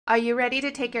Are you ready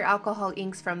to take your alcohol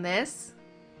inks from this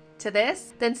to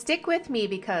this? Then stick with me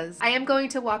because I am going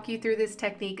to walk you through this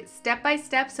technique step by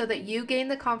step so that you gain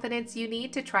the confidence you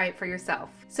need to try it for yourself.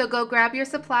 So go grab your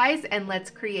supplies and let's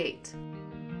create.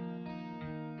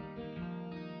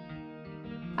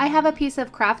 I have a piece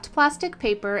of craft plastic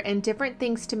paper and different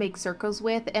things to make circles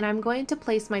with, and I'm going to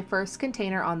place my first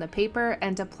container on the paper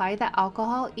and apply the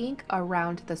alcohol ink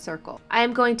around the circle. I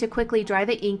am going to quickly dry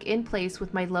the ink in place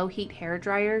with my low heat hair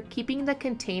dryer, keeping the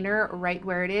container right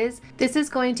where it is. This is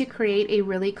going to create a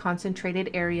really concentrated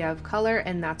area of color,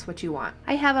 and that's what you want.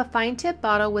 I have a fine tip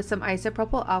bottle with some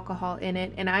isopropyl alcohol in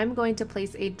it, and I'm going to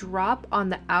place a drop on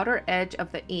the outer edge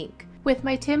of the ink. With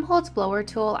my Holtz blower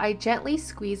tool, I gently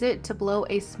squeeze it to blow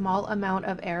a small amount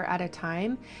of air at a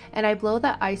time, and I blow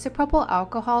the isopropyl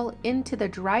alcohol into the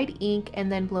dried ink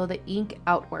and then blow the ink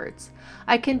outwards.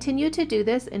 I continue to do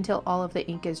this until all of the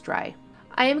ink is dry.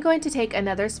 I am going to take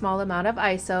another small amount of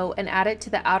iso and add it to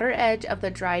the outer edge of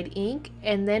the dried ink,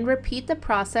 and then repeat the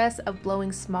process of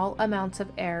blowing small amounts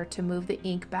of air to move the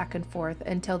ink back and forth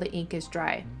until the ink is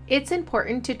dry. It's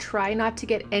important to try not to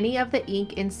get any of the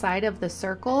ink inside of the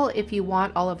circle if you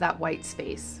want all of that white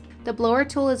space. The blower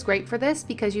tool is great for this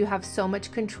because you have so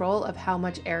much control of how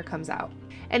much air comes out.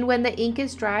 And when the ink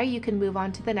is dry, you can move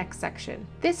on to the next section.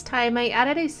 This time I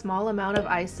added a small amount of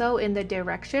iso in the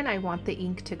direction I want the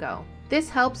ink to go. This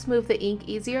helps move the ink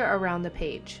easier around the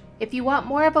page. If you want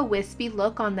more of a wispy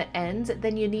look on the ends,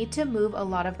 then you need to move a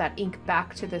lot of that ink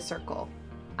back to the circle.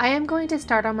 I am going to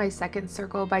start on my second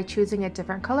circle by choosing a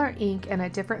different color ink and a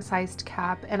different sized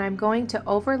cap, and I'm going to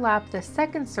overlap the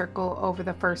second circle over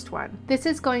the first one. This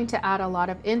is going to add a lot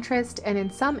of interest and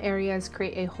in some areas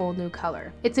create a whole new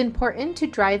color. It's important to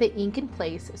dry the ink in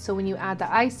place so when you add the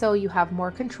iso you have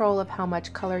more control of how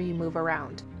much color you move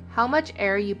around. How much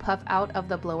air you puff out of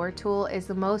the blower tool is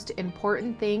the most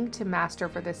important thing to master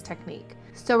for this technique.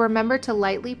 So remember to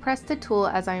lightly press the tool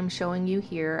as I am showing you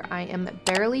here. I am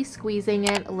barely squeezing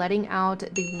it, letting out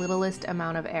the littlest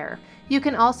amount of air. You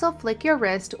can also flick your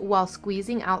wrist while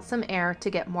squeezing out some air to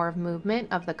get more movement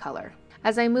of the color.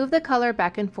 As I move the color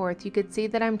back and forth, you could see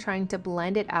that I'm trying to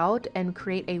blend it out and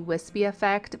create a wispy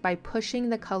effect by pushing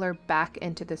the color back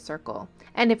into the circle.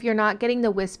 And if you're not getting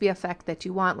the wispy effect that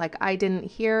you want, like I didn't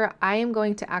here, I am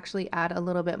going to actually add a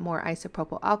little bit more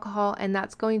isopropyl alcohol, and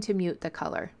that's going to mute the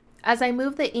color. As I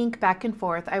move the ink back and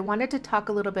forth, I wanted to talk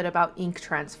a little bit about ink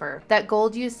transfer. That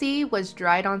gold you see was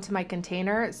dried onto my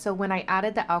container, so when I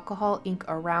added the alcohol ink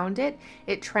around it,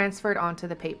 it transferred onto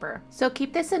the paper. So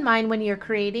keep this in mind when you're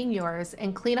creating yours,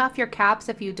 and clean off your caps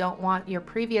if you don't want your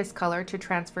previous color to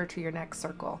transfer to your next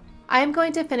circle. I am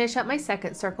going to finish up my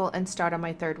second circle and start on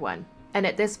my third one. And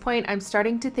at this point, I'm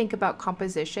starting to think about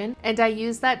composition, and I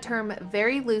use that term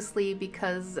very loosely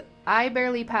because I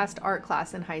barely passed art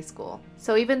class in high school.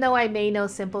 So even though I may know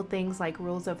simple things like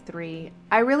rules of three,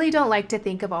 I really don't like to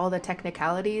think of all the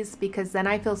technicalities because then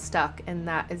I feel stuck, and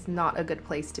that is not a good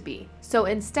place to be. So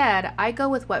instead, I go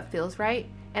with what feels right,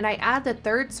 and I add the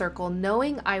third circle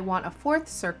knowing I want a fourth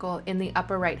circle in the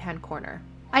upper right-hand corner.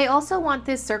 I also want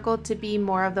this circle to be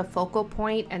more of the focal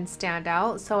point and stand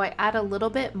out, so I add a little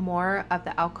bit more of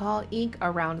the alcohol ink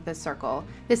around the circle.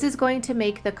 This is going to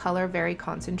make the color very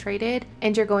concentrated,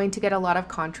 and you're going to get a lot of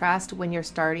contrast when you're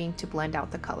starting to blend out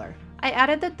the color. I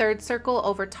added the third circle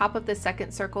over top of the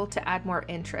second circle to add more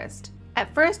interest.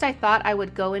 At first I thought I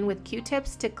would go in with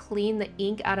Q-tips to clean the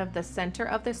ink out of the center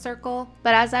of the circle,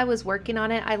 but as I was working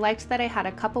on it, I liked that I had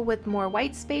a couple with more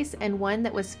white space and one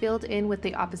that was filled in with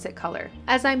the opposite color.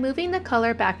 As I'm moving the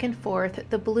color back and forth,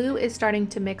 the blue is starting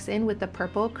to mix in with the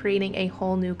purple, creating a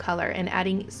whole new color and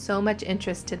adding so much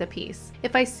interest to the piece.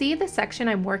 If I see the section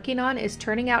I'm working on is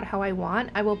turning out how I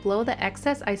want, I will blow the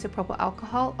excess isopropyl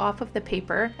alcohol off of the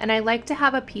paper, and I like to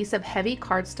have a piece of heavy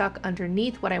cardstock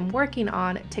underneath what I'm working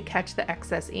on to catch the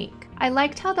excess ink. I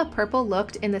liked how the purple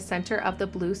looked in the center of the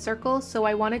blue circle, so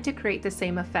I wanted to create the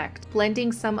same effect,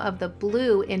 blending some of the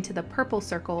blue into the purple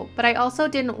circle, but I also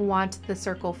didn't want the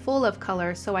circle full of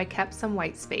color, so I kept some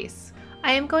white space.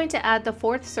 I am going to add the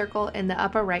fourth circle in the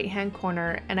upper right hand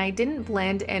corner, and I didn't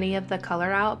blend any of the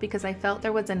color out because I felt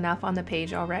there was enough on the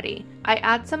page already. I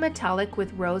add some metallic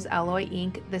with rose alloy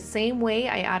ink the same way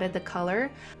I added the color,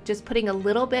 just putting a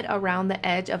little bit around the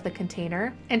edge of the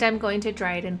container, and I'm going to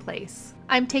dry it in place.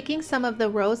 I'm taking some of the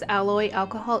rose alloy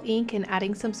alcohol ink and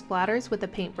adding some splatters with a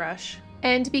paintbrush.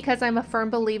 And because I'm a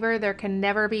firm believer there can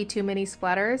never be too many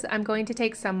splatters, I'm going to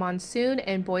take some Monsoon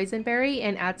and Boysenberry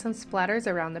and add some splatters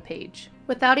around the page.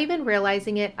 Without even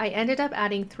realizing it, I ended up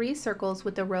adding 3 circles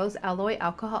with the rose alloy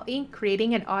alcohol ink,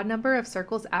 creating an odd number of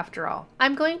circles after all.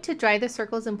 I'm going to dry the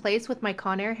circles in place with my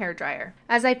Conair hairdryer.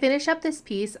 As I finish up this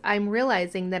piece, I'm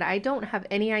realizing that I don't have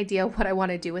any idea what I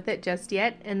want to do with it just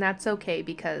yet, and that's okay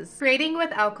because creating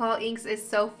with alcohol inks is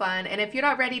so fun, and if you're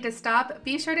not ready to stop,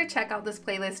 be sure to check out this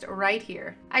playlist right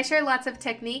here. I share lots of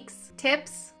techniques,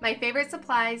 tips, my favorite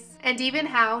supplies, and even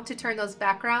how to turn those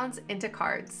backgrounds into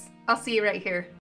cards. I'll see you right here.